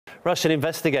Russian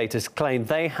investigators claim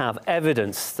they have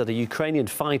evidence that a Ukrainian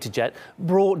fighter jet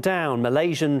brought down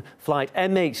Malaysian flight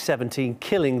MH17,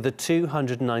 killing the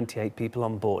 298 people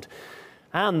on board.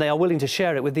 And they are willing to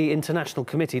share it with the International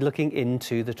Committee looking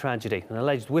into the tragedy. An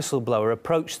alleged whistleblower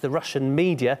approached the Russian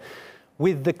media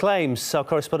with the claims. Our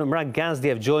correspondent Murad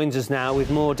Gazdiev joins us now with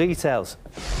more details.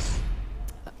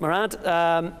 Murad,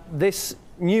 this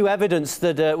new evidence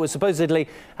that was supposedly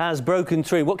has broken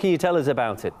through, what can you tell us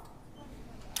about it?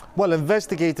 Well,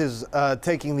 investigators are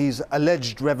taking these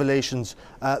alleged revelations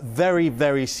very,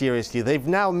 very seriously. They've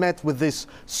now met with this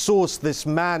source, this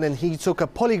man, and he took a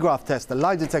polygraph test, a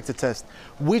lie detector test,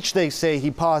 which they say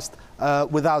he passed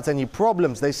without any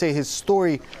problems. They say his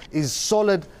story is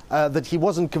solid, that he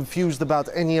wasn't confused about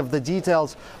any of the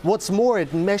details. What's more,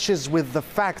 it meshes with the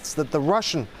facts that the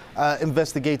Russian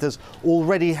investigators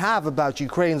already have about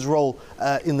Ukraine's role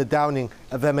in the downing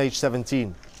of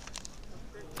MH17.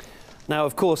 Now,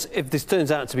 of course, if this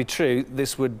turns out to be true,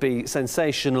 this would be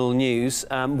sensational news.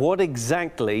 What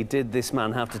exactly did this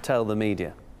man have to tell the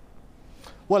media?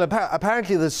 Well,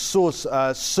 apparently this source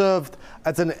served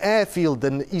at an airfield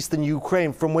in eastern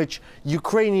Ukraine from which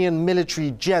Ukrainian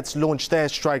military jets launched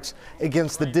airstrikes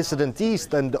against the dissident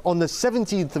east. And on the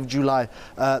 17th of July,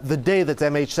 the day that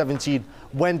MH17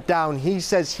 went down, he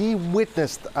says he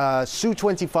witnessed a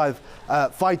Su-25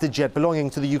 fighter jet belonging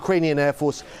to the Ukrainian Air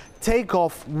Force take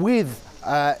off with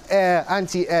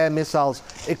anti-air missiles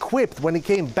equipped. When it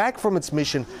came back from its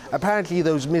mission, apparently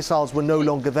those missiles were no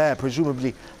longer there,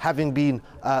 presumably having been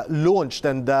launched.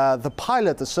 And the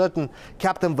pilot, a certain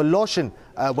Captain Voloshin,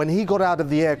 when he got out of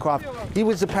the aircraft, he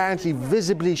was apparently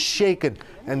visibly shaken.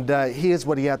 And here's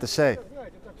what he had to say.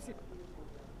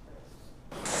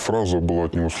 Фраза была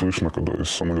от него слышна, когда из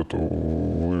самолета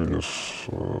вылез.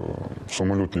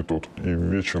 Самолет не тот. И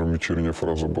вечером вечерняя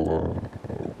фраза была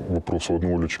вопрос у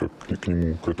одного летчика к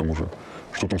нему, к этому же.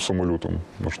 Что там с самолетом?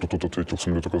 На что тот ответил,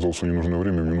 самолет оказался в ненужное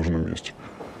время, в ненужном месте.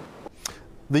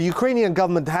 The Ukrainian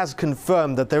government has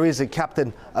confirmed that there is a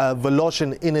Captain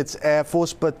Voloshin in its air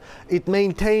force, but it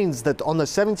maintains that on the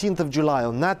 17th of July,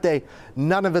 on that day,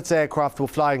 none of its aircraft were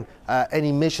flying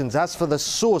any missions. As for the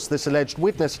source, this alleged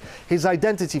witness, his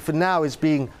identity for now is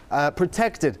being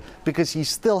protected because he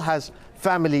still has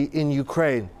family in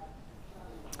Ukraine.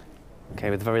 OK,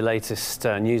 with the very latest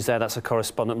news there, that's our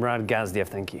correspondent Murad Gazdiev.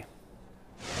 Thank you.